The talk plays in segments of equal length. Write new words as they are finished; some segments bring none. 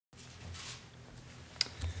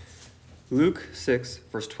Luke 6,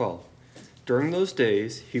 verse 12. During those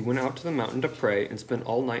days, he went out to the mountain to pray and spent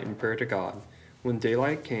all night in prayer to God. When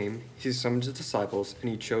daylight came, he summoned his disciples, and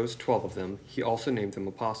he chose 12 of them. He also named them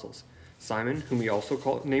apostles: Simon, whom he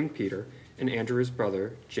also named Peter, and Andrew his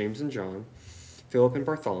brother, James and John, Philip and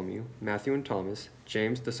Bartholomew, Matthew and Thomas,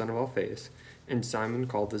 James the son of Alphaeus, and Simon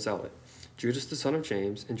called the Zealot, Judas the son of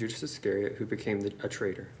James, and Judas Iscariot, who became a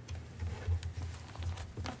traitor.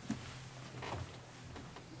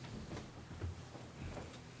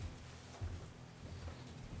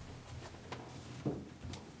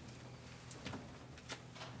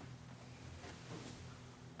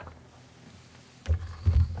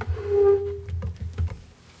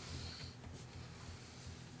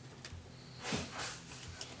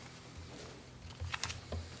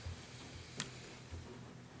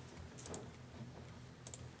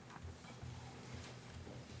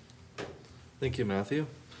 Thank you, Matthew.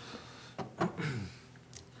 I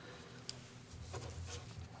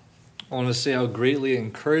want to say how greatly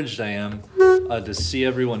encouraged I am to see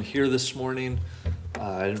everyone here this morning.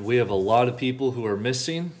 We have a lot of people who are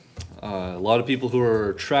missing, a lot of people who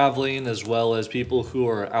are traveling, as well as people who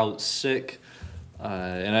are out sick.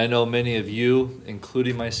 And I know many of you,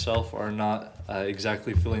 including myself, are not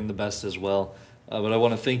exactly feeling the best as well. But I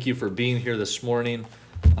want to thank you for being here this morning.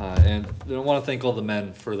 And I want to thank all the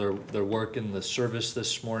men for their work in the service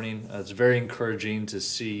this morning. It's very encouraging to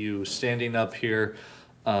see you standing up here,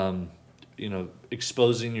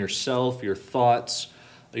 exposing yourself, your thoughts,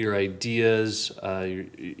 your ideas,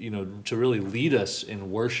 to really lead us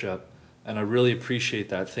in worship. And I really appreciate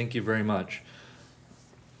that. Thank you very much.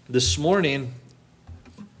 This morning,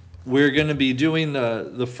 we're going to be doing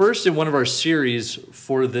the first in one of our series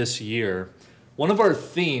for this year. One of our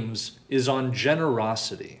themes is on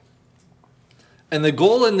generosity. And the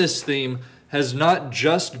goal in this theme has not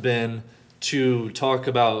just been to talk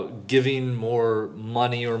about giving more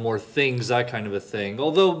money or more things, that kind of a thing,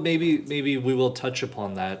 although maybe we will touch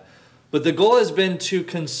upon that. But the goal has been to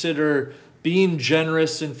consider being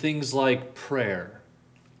generous in things like prayer,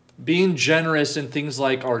 being generous in things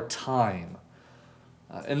like our time.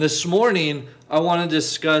 And this morning, I want to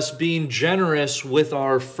discuss being generous with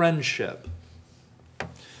our friendship.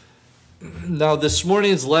 Now, this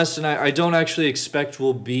morning's lesson, I don't actually expect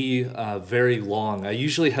will be very long. I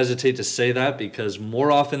usually hesitate to say that because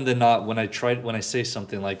more often than not, when I say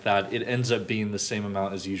something like that, it ends up being the same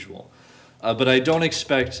amount as usual. But I don't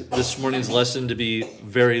expect this morning's lesson to be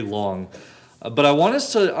very long. But I want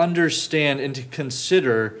us to understand and to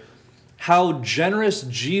consider how generous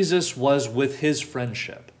Jesus was with his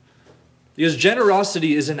friendship. Because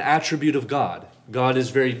generosity is an attribute of God. God is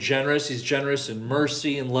very generous. He's generous in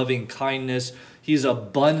mercy and loving kindness. He's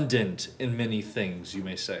abundant in many things, you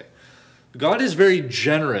may say. God is very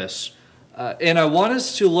generous. And I want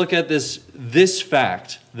us to look at this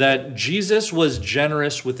fact that Jesus was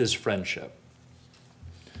generous with his friendship.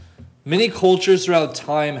 Many cultures throughout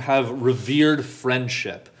time have revered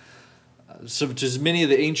friendship. Such as many of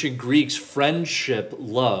the ancient Greeks, friendship,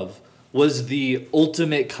 love, was the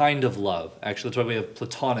ultimate kind of love. Actually, that's why we have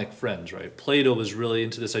platonic friends, right? Plato was really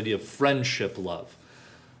into this idea of friendship love.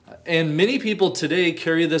 And many people today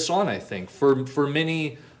carry this on, I think. For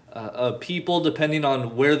many people, depending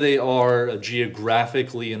on where they are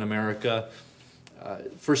geographically in America,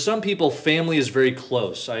 for some people, family is very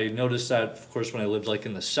close. I noticed that, of course, when I lived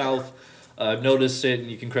in the South. I've noticed it,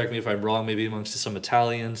 and you can correct me if I'm wrong, maybe amongst some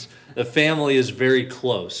Italians. The family is very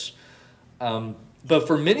close. But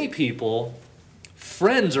for many people,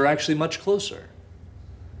 friends are actually much closer.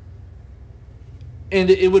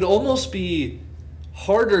 And it would almost be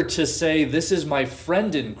harder to say, this is my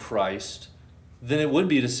friend in Christ, than it would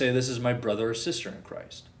be to say, this is my brother or sister in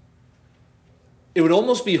Christ. It would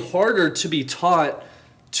almost be harder to be taught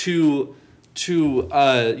to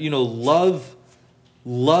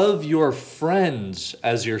love your friends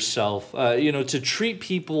as yourself, to treat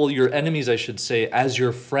people, your enemies, I should say, as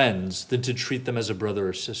your friends than to treat them as a brother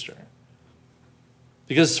or sister.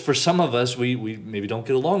 Because for some of us, we maybe don't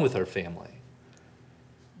get along with our family.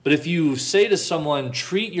 But if you say to someone,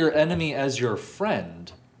 treat your enemy as your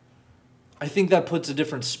friend, I think that puts a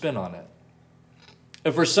different spin on it.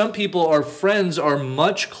 And for some people, our friends are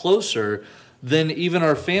much closer than even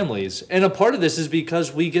our families. And a part of this is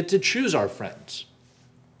because we get to choose our friends.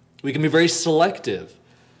 We can be very selective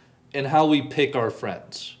in how we pick our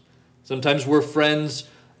friends. Sometimes we're friends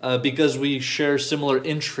because we share similar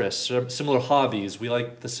interests, similar hobbies. We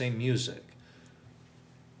like the same music.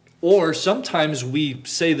 Or sometimes we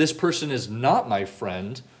say this person is not my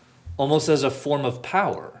friend almost as a form of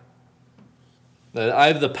power. That I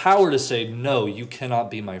have the power to say, no, you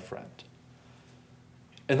cannot be my friend.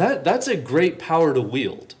 And that's a great power to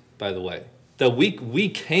wield, by the way. That we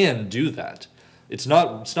can do that. It's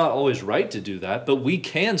not always right to do that, but we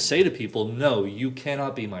can say to people, no, you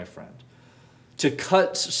cannot be my friend. To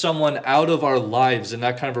cut someone out of our lives in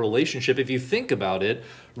that kind of a relationship, if you think about it,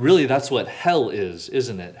 really that's what hell is,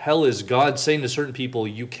 isn't it? Hell is God saying to certain people,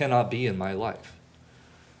 you cannot be in my life.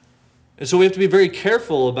 And so we have to be very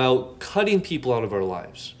careful about cutting people out of our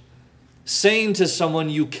lives. Saying to someone,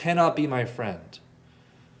 you cannot be my friend.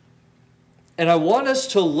 And I want us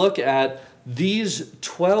to look at these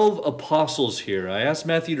 12 apostles here. I asked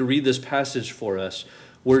Matthew to read this passage for us,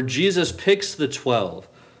 where Jesus picks the 12.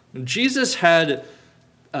 Jesus had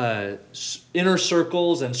inner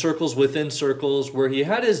circles and circles within circles where he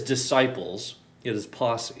had his disciples, he had his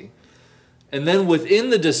posse. And then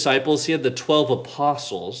within the disciples, he had the 12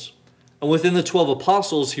 apostles. And within the 12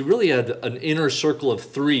 apostles, he really had an inner circle of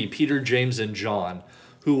 3, Peter, James, and John,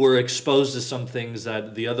 who were exposed to some things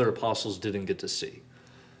that the other apostles didn't get to see.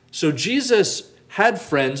 So Jesus had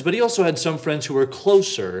friends, but he also had some friends who were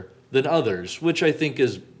closer than others, which I think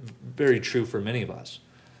is very true for many of us.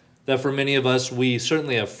 That for many of us, we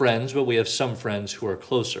certainly have friends, but we have some friends who are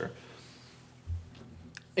closer.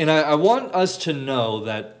 And I want us to know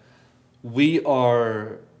that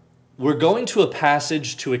we're going to a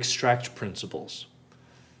passage to extract principles.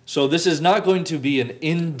 So this is not going to be an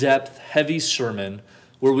in-depth, heavy sermon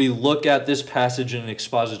where we look at this passage in an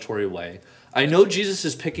expository way. I know Jesus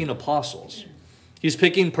is picking apostles. He's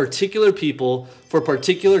picking particular people for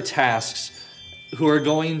particular tasks who are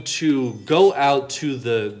going to go out to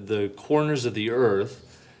the corners of the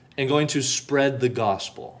earth and going to spread the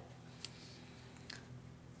gospel.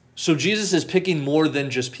 So Jesus is picking more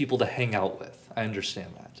than just people to hang out with. I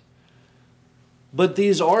understand that. But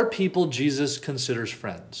these are people Jesus considers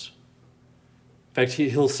friends. In fact,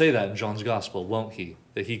 he'll say that in John's gospel, won't he?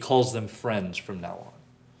 That he calls them friends from now on.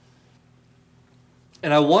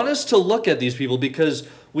 And I want us to look at these people because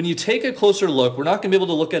when you take a closer look, we're not going to be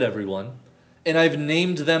able to look at everyone. And I've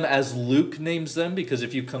named them as Luke names them because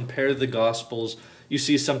if you compare the Gospels, you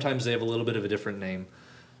see sometimes they have a little bit of a different name.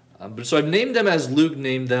 So I've named them as Luke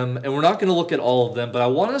named them, and we're not going to look at all of them, but I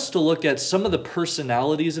want us to look at some of the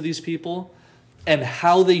personalities of these people and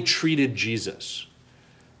how they treated Jesus.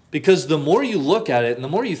 Because the more you look at it and the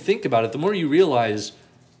more you think about it, the more you realize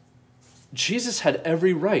Jesus had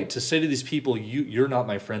every right to say to these people, you're not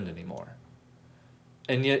my friend anymore.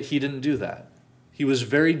 And yet he didn't do that. He was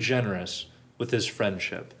very generous with his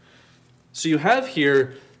friendship. So you have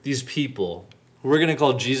here these people who we're going to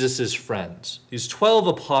call Jesus' friends. These 12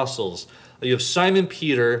 apostles. You have Simon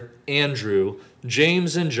Peter, Andrew,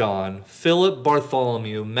 James and John, Philip,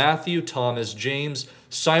 Bartholomew, Matthew, Thomas, James,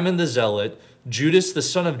 Simon the Zealot, Judas the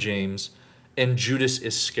son of James, and Judas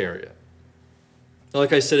Iscariot.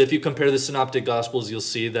 Like I said, if you compare the Synoptic Gospels, you'll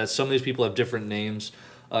see that some of these people have different names.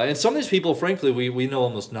 And some of these people, frankly, we know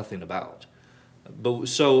almost nothing about.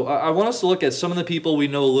 So I want us to look at some of the people we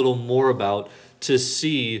know a little more about to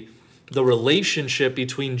see the relationship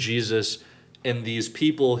between Jesus and these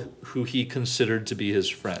people who he considered to be his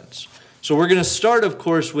friends. So we're going to start, of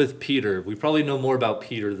course, with Peter. We probably know more about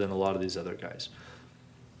Peter than a lot of these other guys.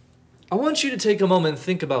 I want you to take a moment and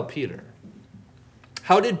think about Peter.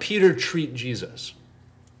 How did Peter treat Jesus?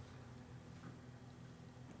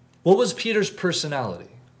 What was Peter's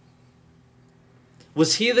personality?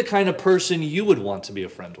 Was he the kind of person you would want to be a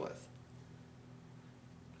friend with?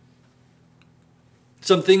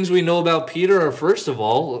 Some things we know about Peter are, first of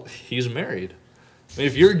all, he's married. I mean,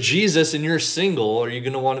 if you're Jesus and you're single, are you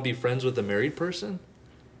going to want to be friends with a married person?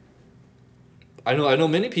 I know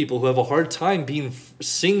many people who have a hard time being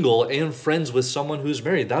single and friends with someone who's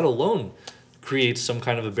married. That alone creates some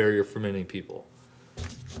kind of a barrier for many people.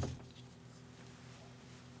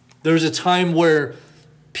 There was a time where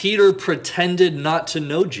Peter pretended not to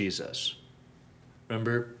know Jesus.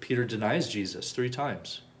 Remember, Peter denies Jesus 3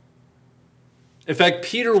 times. In fact,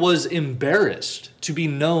 Peter was embarrassed to be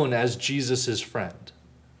known as Jesus' friend.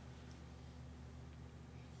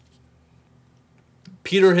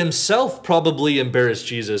 Peter himself probably embarrassed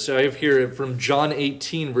Jesus. I have here from John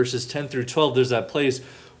 18, verses 10 through 12, there's that place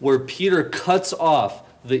where Peter cuts off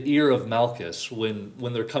the ear of Malchus when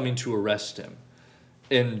they're coming to arrest him.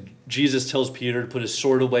 And Jesus tells Peter to put his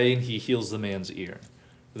sword away and he heals the man's ear.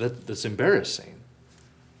 That's embarrassing.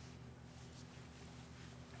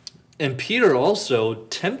 And Peter also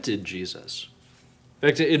tempted Jesus. In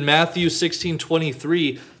fact, in Matthew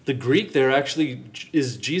 16:23, the Greek there actually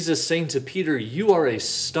is Jesus saying to Peter, "You are a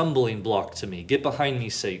stumbling block to me. Get behind me,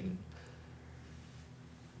 Satan."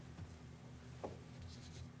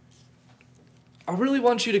 I really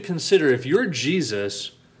want you to consider, if you're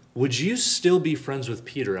Jesus, would you still be friends with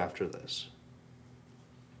Peter after this?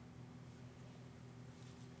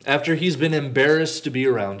 After he's been embarrassed to be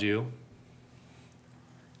around you,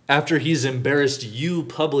 after he's embarrassed you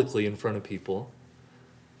publicly in front of people,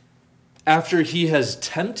 after he has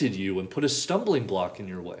tempted you and put a stumbling block in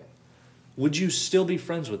your way, would you still be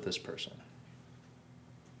friends with this person?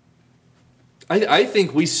 I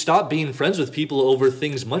think we stop being friends with people over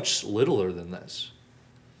things much littler than this.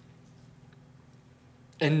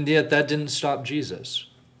 And yet that didn't stop Jesus.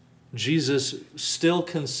 Jesus still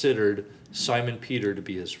considered Simon Peter to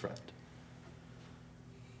be his friend.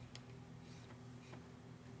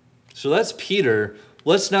 So that's Peter.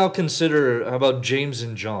 Let's now consider, how about James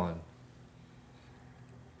and John?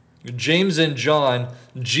 James and John,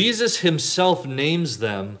 Jesus himself names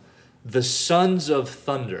them the sons of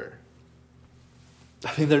thunder.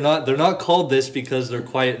 I mean, they're not called this because they're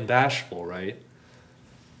quiet and bashful, right?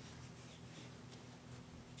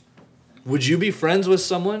 Would you be friends with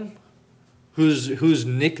someone whose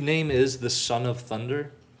nickname is the Son of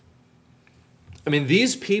Thunder? I mean,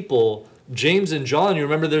 these people, James and John, you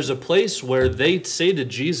remember there's a place where they say to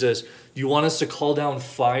Jesus, you want us to call down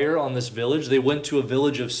fire on this village? They went to a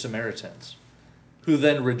village of Samaritans who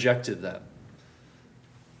then rejected them.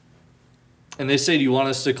 And they say, do you want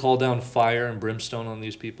us to call down fire and brimstone on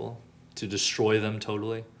these people to destroy them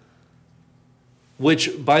totally?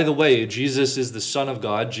 Which, by the way, Jesus is the Son of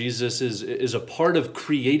God. Jesus is a part of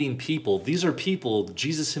creating people. These are people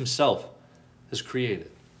Jesus himself has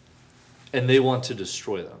created. And they want to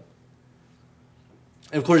destroy them.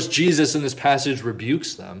 And of course, Jesus in this passage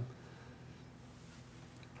rebukes them.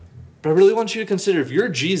 But I really want you to consider, if you're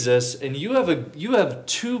Jesus and you have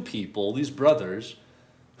two people, these brothers,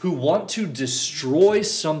 who want to destroy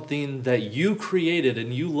something that you created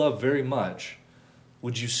and you love very much,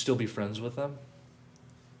 would you still be friends with them?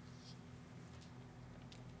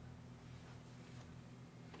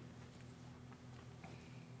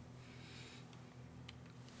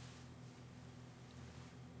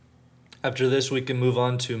 After this, we can move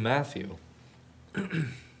on to Matthew.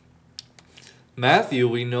 Matthew,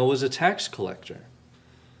 we know, is a tax collector.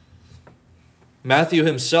 Matthew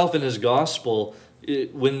himself in his gospel,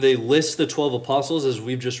 when they list the 12 apostles, as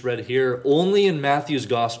we've just read here, only in Matthew's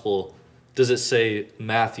gospel does it say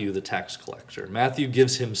Matthew the tax collector. Matthew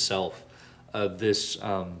gives himself this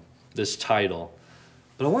title.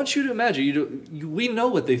 But I want you to imagine, we know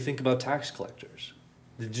what they think about tax collectors.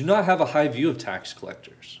 They do not have a high view of tax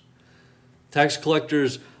collectors. Tax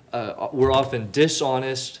collectors were often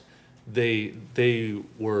dishonest. They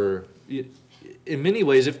were, in many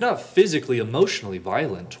ways, if not physically, emotionally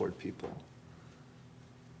violent toward people.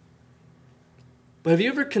 But have you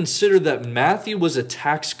ever considered that Matthew was a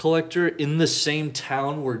tax collector in the same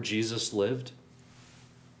town where Jesus lived?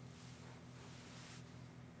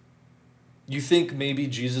 You think maybe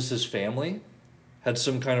Jesus' family had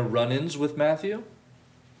some kind of run-ins with Matthew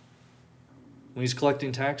when he's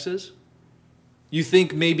collecting taxes? You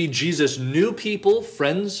think maybe Jesus knew people,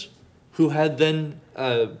 friends, who had then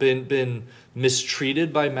been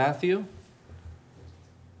mistreated by Matthew?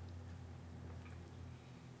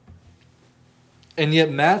 And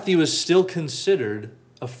yet Matthew is still considered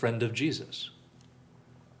a friend of Jesus.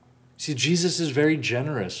 See, Jesus is very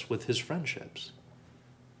generous with his friendships.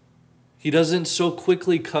 He doesn't so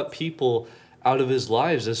quickly cut people out of his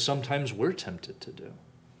lives as sometimes we're tempted to do.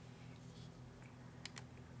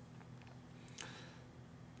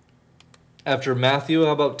 After Matthew,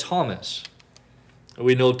 how about Thomas?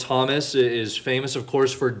 We know Thomas is famous, of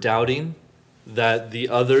course, for doubting that the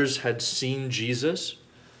others had seen Jesus.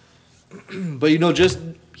 But he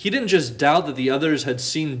didn't just doubt that the others had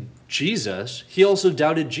seen Jesus, he also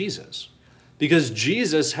doubted Jesus. Because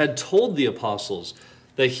Jesus had told the apostles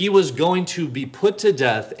that he was going to be put to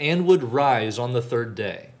death and would rise on the third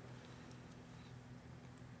day.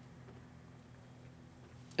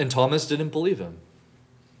 And Thomas didn't believe him.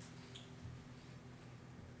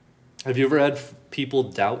 Have you ever had people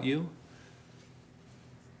doubt you?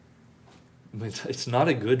 I mean, it's not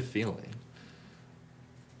a good feeling.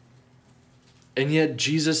 And yet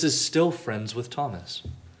Jesus is still friends with Thomas.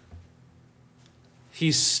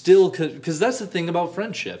 He's still, because that's the thing about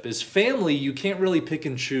friendship, is family, you can't really pick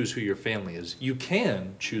and choose who your family is. You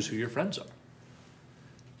can choose who your friends are.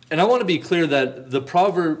 And I want to be clear that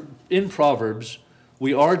in Proverbs,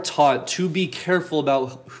 we are taught to be careful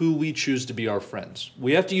about who we choose to be our friends.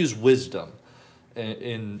 We have to use wisdom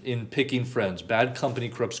in picking friends. Bad company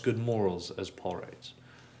corrupts good morals, as Paul writes.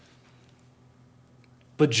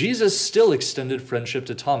 But Jesus still extended friendship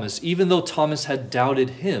to Thomas, even though Thomas had doubted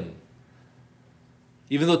him.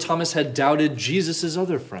 Even though Thomas had doubted Jesus'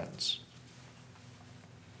 other friends.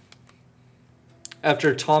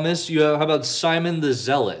 After Thomas, how about Simon the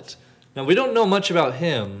Zealot? Now, we don't know much about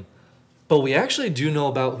him, but we actually do know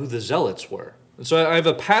about who the Zealots were. And so I have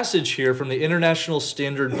a passage here from the International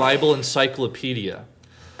Standard Bible Encyclopedia,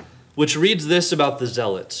 which reads this about the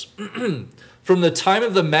Zealots. From the time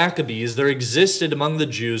of the Maccabees, there existed among the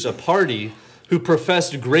Jews a party who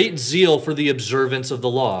professed great zeal for the observance of the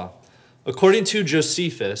law. According to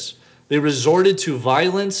Josephus, they resorted to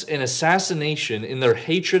violence and assassination in their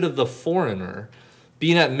hatred of the foreigner,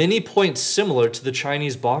 being at many points similar to the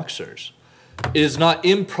Chinese Boxers. It is not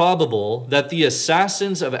improbable that the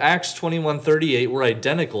assassins of Acts 21:38 were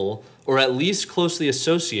identical, or at least closely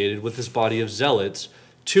associated with this body of zealots,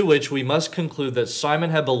 to which we must conclude that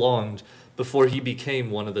Simon had belonged before he became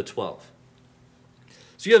one of the 12.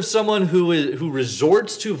 So you have someone who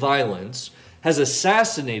resorts to violence, has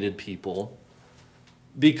assassinated people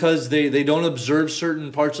because they don't observe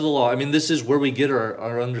certain parts of the law. I mean, this is where we get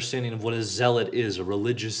our understanding of what a zealot is, a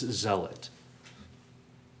religious zealot.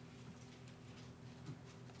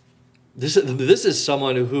 This is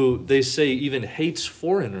someone who they say even hates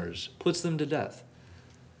foreigners, puts them to death.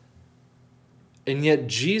 And yet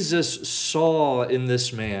Jesus saw in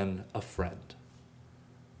this man a friend.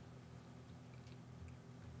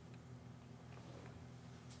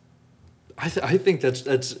 I think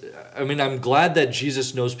that's. I mean, I'm glad that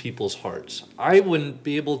Jesus knows people's hearts. I wouldn't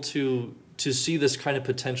be able to see this kind of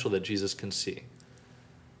potential that Jesus can see.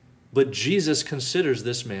 But Jesus considers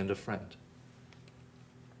this man a friend.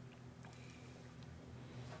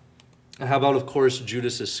 And how about, of course,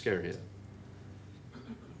 Judas Iscariot?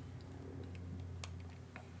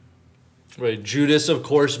 Right, Judas, of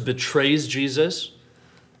course, betrays Jesus.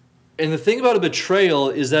 And the thing about a betrayal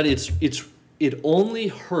is that it only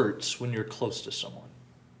hurts when you're close to someone.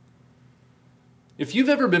 If you've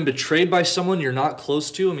ever been betrayed by someone you're not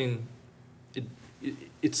close to, I mean,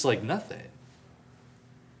 it's like nothing.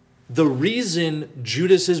 The reason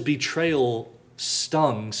Judas's betrayal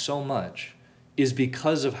stung so much is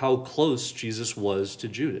because of how close Jesus was to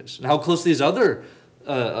Judas and how close these other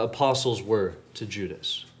apostles were to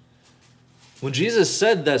Judas. When Jesus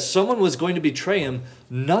said that someone was going to betray him,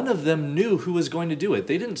 none of them knew who was going to do it.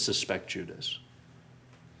 They didn't suspect Judas.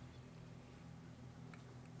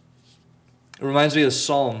 It reminds me of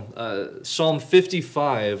Psalm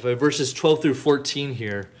 55, verses 12 through 14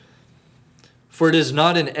 here. For it is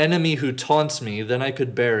not an enemy who taunts me, then I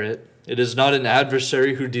could bear it. It is not an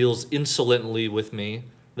adversary who deals insolently with me,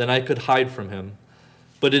 then I could hide from him.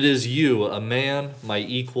 But it is you, a man, my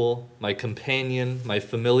equal, my companion, my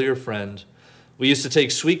familiar friend. We used to take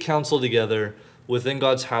sweet counsel together. Within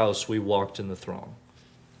God's house, we walked in the throng.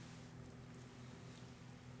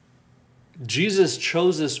 Jesus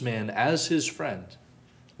chose this man as his friend,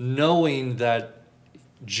 knowing that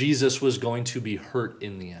Jesus was going to be hurt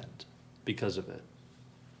in the end because of it.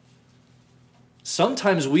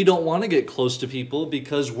 Sometimes we don't want to get close to people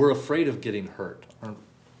because we're afraid of getting hurt.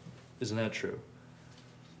 Isn't that true?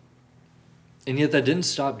 And yet that didn't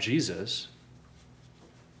stop Jesus.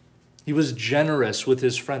 He was generous with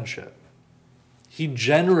his friendship. He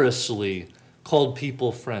generously called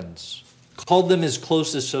people friends, called them his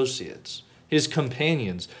close associates, his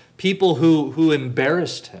companions, people who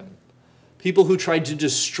embarrassed him, people who tried to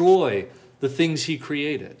destroy the things he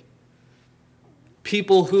created,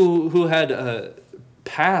 people who had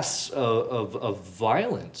pasts of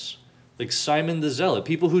violence, like Simon the Zealot,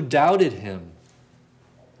 people who doubted him,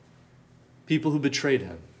 people who betrayed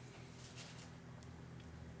him.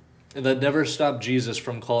 And that never stopped Jesus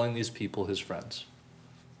from calling these people his friends.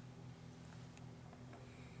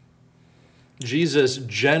 Jesus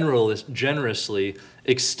generously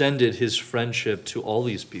extended his friendship to all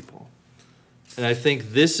these people. And I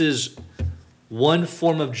think this is one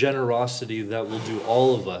form of generosity that will do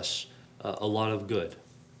all of us a lot of good.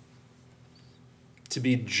 To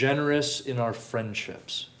be generous in our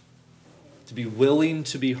friendships. To be willing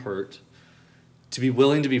to be hurt. To be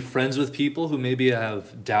willing to be friends with people who maybe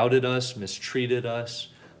have doubted us, mistreated us,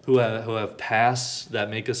 who have pasts that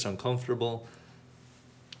make us uncomfortable.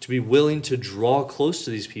 To be willing to draw close to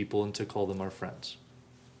these people and to call them our friends.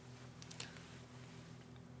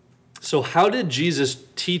 So how did Jesus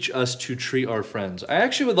teach us to treat our friends? I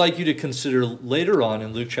actually would like you to consider later on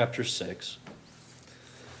in Luke chapter 6,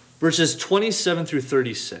 verses 27 through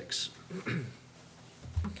 36.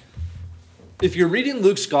 If you're reading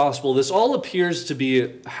Luke's gospel, this all appears to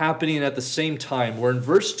be happening at the same time, where in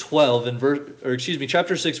verse 12,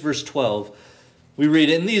 chapter 6, verse 12, we read,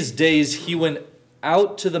 in these days he went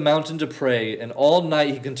out to the mountain to pray, and all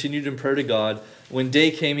night he continued in prayer to God. When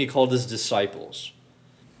day came, he called his disciples.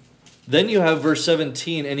 Then you have verse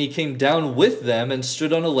 17, and he came down with them and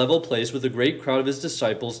stood on a level place with a great crowd of his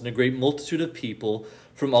disciples and a great multitude of people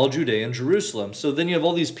from all Judea and Jerusalem. So then you have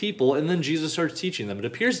all these people, and then Jesus starts teaching them. It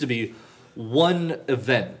appears to be one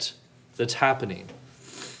event that's happening.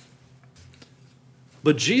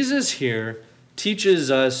 But Jesus here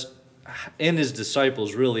teaches us and his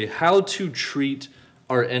disciples really how to treat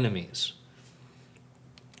our enemies.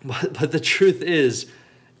 But the truth is,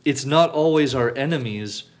 it's not always our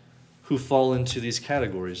enemies who fall into these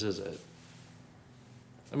categories, is it?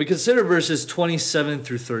 I mean, consider verses 27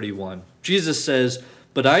 through 31. Jesus says,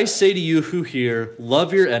 "But I say to you who hear,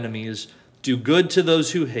 love your enemies, do good to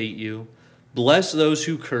those who hate you, bless those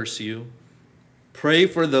who curse you, pray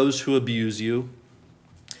for those who abuse you.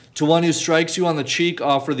 To one who strikes you on the cheek,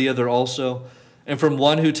 offer the other also. And from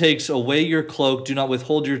one who takes away your cloak, do not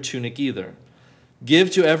withhold your tunic either.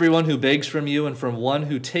 Give to everyone who begs from you, and from one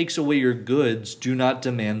who takes away your goods, do not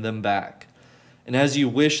demand them back. And as you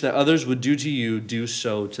wish that others would do to you, do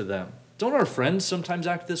so to them." Don't our friends sometimes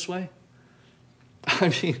act this way?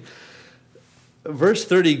 I mean, verse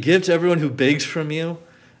 30, give to everyone who begs from you,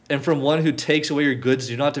 and from one who takes away your goods,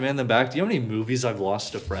 do not demand them back. Do you know how many movies I've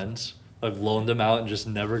lost to friends? I've loaned them out and just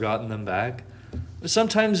never gotten them back.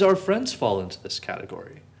 Sometimes our friends fall into this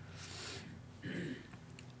category.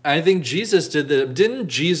 I think Jesus did that. Didn't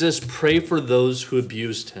Jesus pray for those who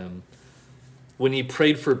abused him when he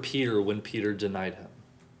prayed for Peter when Peter denied him?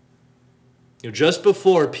 You know, just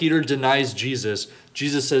before Peter denies Jesus,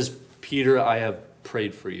 Jesus says, "Peter, I have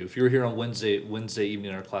prayed for you." If you were here on Wednesday evening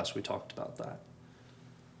in our class, we talked about that.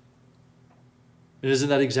 And isn't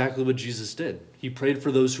that exactly what Jesus did? He prayed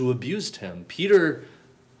for those who abused him. Peter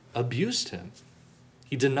abused him.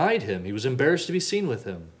 He denied him. He was embarrassed to be seen with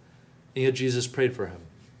him. And yet Jesus prayed for him.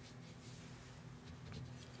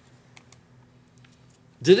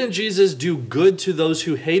 Didn't Jesus do good to those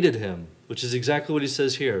who hated him? Which is exactly what he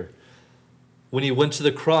says here. When he went to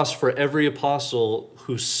the cross for every apostle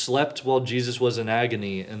who slept while Jesus was in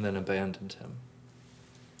agony and then abandoned him.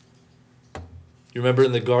 You remember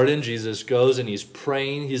in the garden, Jesus goes and he's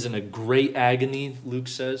praying. He's in a great agony, Luke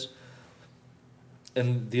says.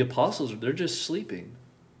 And the apostles, they're just sleeping.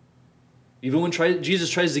 Even when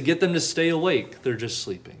Jesus tries to get them to stay awake, they're just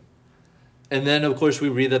sleeping. And then, of course, we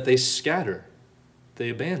read that they scatter. They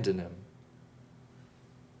abandon him.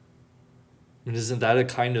 And isn't that a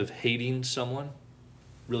kind of hating someone?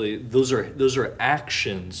 Really, those are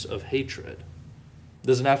actions of hatred. It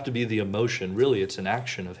doesn't have to be the emotion. Really, it's an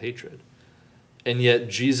action of hatred. And yet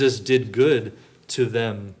Jesus did good to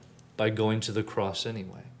them by going to the cross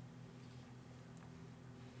anyway.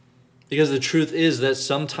 Because the truth is that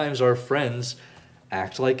sometimes our friends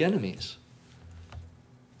act like enemies.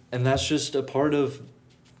 And that's just a part of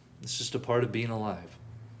being alive.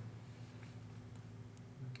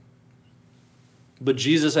 But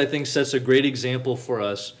Jesus, I think, sets a great example for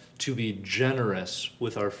us to be generous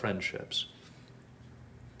with our friendships.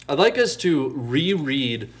 I'd like us to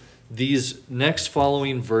reread these next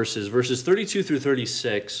following verses 32 through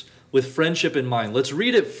 36, with friendship in mind. Let's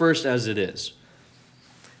read it first as it is.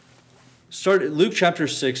 Luke chapter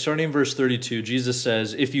 6, starting in verse 32, Jesus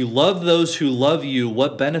says, "If you love those who love you,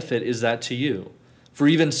 what benefit is that to you? For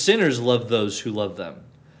even sinners love those who love them.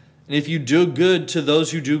 And if you do good to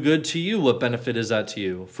those who do good to you, what benefit is that to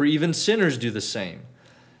you? For even sinners do the same.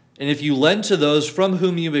 And if you lend to those from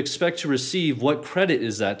whom you expect to receive, what credit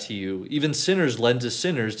is that to you? Even sinners lend to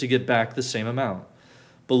sinners to get back the same amount.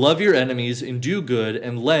 But love your enemies and do good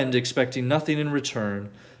and lend, expecting nothing in return,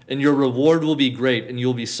 and your reward will be great, and you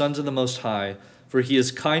will be sons of the Most High, for he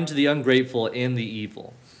is kind to the ungrateful and the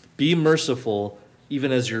evil. Be merciful,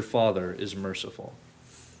 even as your Father is merciful."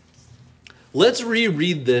 Let's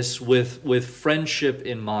reread this with friendship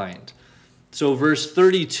in mind. So verse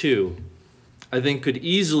 32, I think, could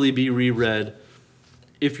easily be reread,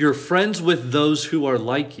 "If you're friends with those who are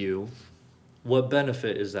like you, what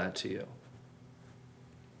benefit is that to you?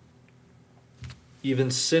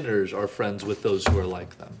 Even sinners are friends with those who are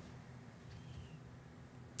like them."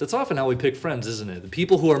 That's often how we pick friends, isn't it? The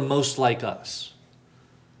people who are most like us.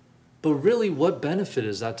 But really, what benefit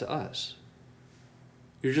is that to us?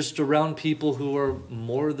 You're just around people who are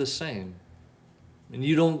more the same. And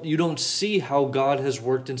you don't see how God has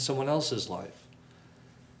worked in someone else's life,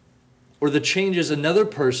 or the changes another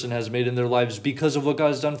person has made in their lives because of what God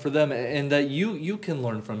has done for them, and that you can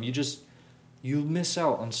learn from. You miss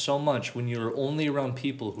out on so much when you're only around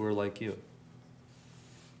people who are like you.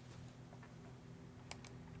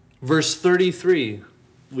 Verse 33,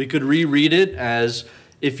 we could reread it as,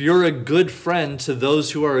 "If you're a good friend to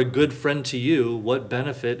those who are a good friend to you, what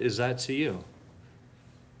benefit is that to you?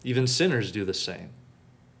 Even sinners do the same."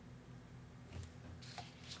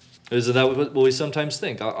 Isn't that what we sometimes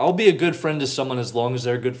think? I'll be a good friend to someone as long as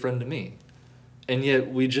they're a good friend to me. And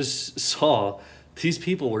yet we just saw these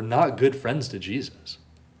people were not good friends to Jesus.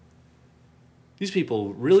 These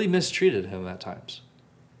people really mistreated him at times.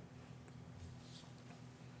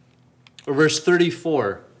 Or verse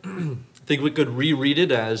 34, I think we could reread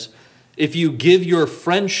it as, if you give your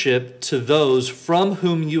friendship to those from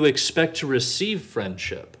whom you expect to receive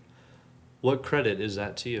friendship, what credit is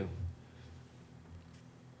that to you?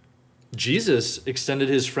 Jesus extended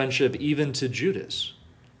his friendship even to Judas.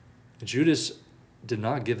 Judas did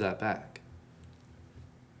not give that back.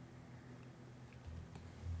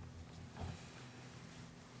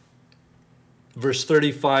 Verse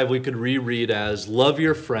 35 we could reread as, love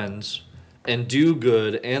your friends and do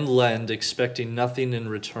good and lend, expecting nothing in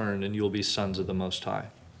return, and you will be sons of the Most High.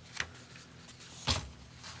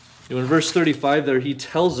 In verse 35 there, he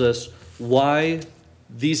tells us why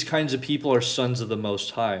these kinds of people are sons of the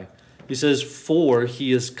Most High. He says, for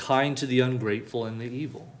he is kind to the ungrateful and the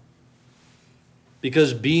evil.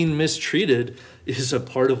 Because being mistreated is a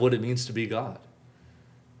part of what it means to be God.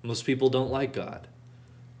 Most people don't like God,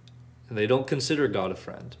 and they don't consider God a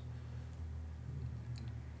friend.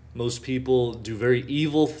 Most people do very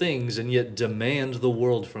evil things and yet demand the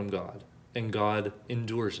world from God, and God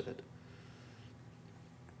endures it.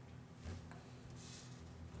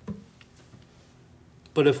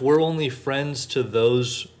 But if we're only friends to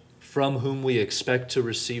those from whom we expect to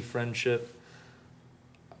receive friendship,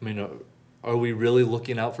 I mean, are we really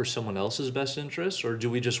looking out for someone else's best interests, or do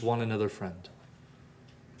we just want another friend?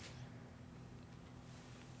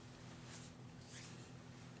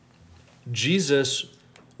 Jesus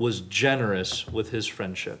was generous with his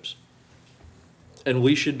friendships, and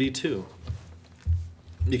we should be too.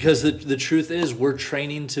 Because the truth is, we're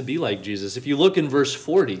training to be like Jesus. If you look in verse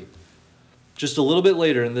 40, just a little bit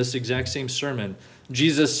later in this exact same sermon,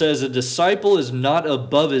 Jesus says, a disciple is not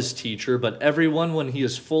above his teacher, but everyone, when he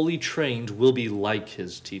is fully trained, will be like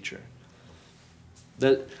his teacher.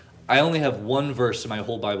 That I only have one verse in my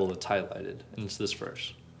whole Bible that's highlighted, and it's this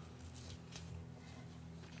verse.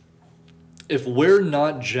 If we're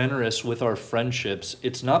not generous with our friendships,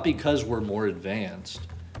 it's not because we're more advanced.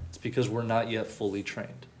 It's because we're not yet fully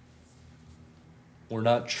trained. We're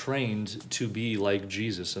not trained to be like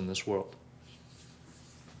Jesus in this world.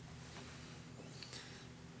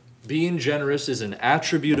 Being generous is an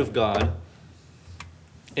attribute of God,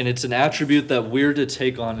 and it's an attribute that we're to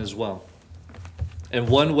take on as well. And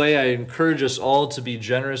one way I encourage us all to be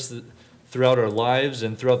generous throughout our lives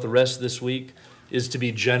and throughout the rest of this week is to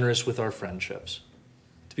be generous with our friendships.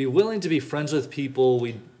 To be willing to be friends with people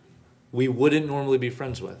we wouldn't normally be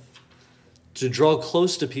friends with. To draw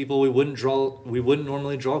close to people we wouldn't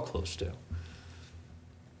normally draw close to.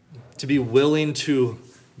 To be willing to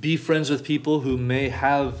be friends with people who may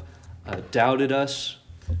have doubted us,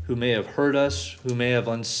 who may have hurt us, who may have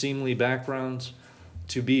unseemly backgrounds.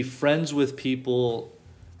 To be friends with people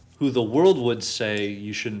who the world would say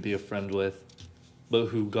you shouldn't be a friend with, but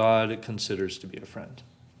who God considers to be a friend.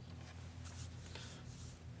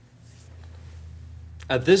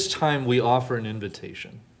 At this time, we offer an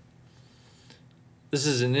invitation. This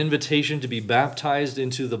is an invitation to be baptized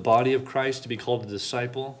into the body of Christ, to be called a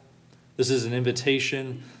disciple. This is an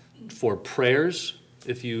invitation for prayers,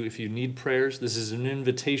 if you need prayers. This is an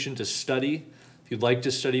invitation to study, if you'd like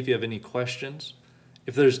to study, if you have any questions.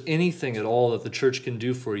 If there's anything at all that the church can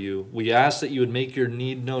do for you, we ask that you would make your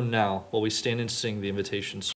need known now while we stand and sing the invitation song.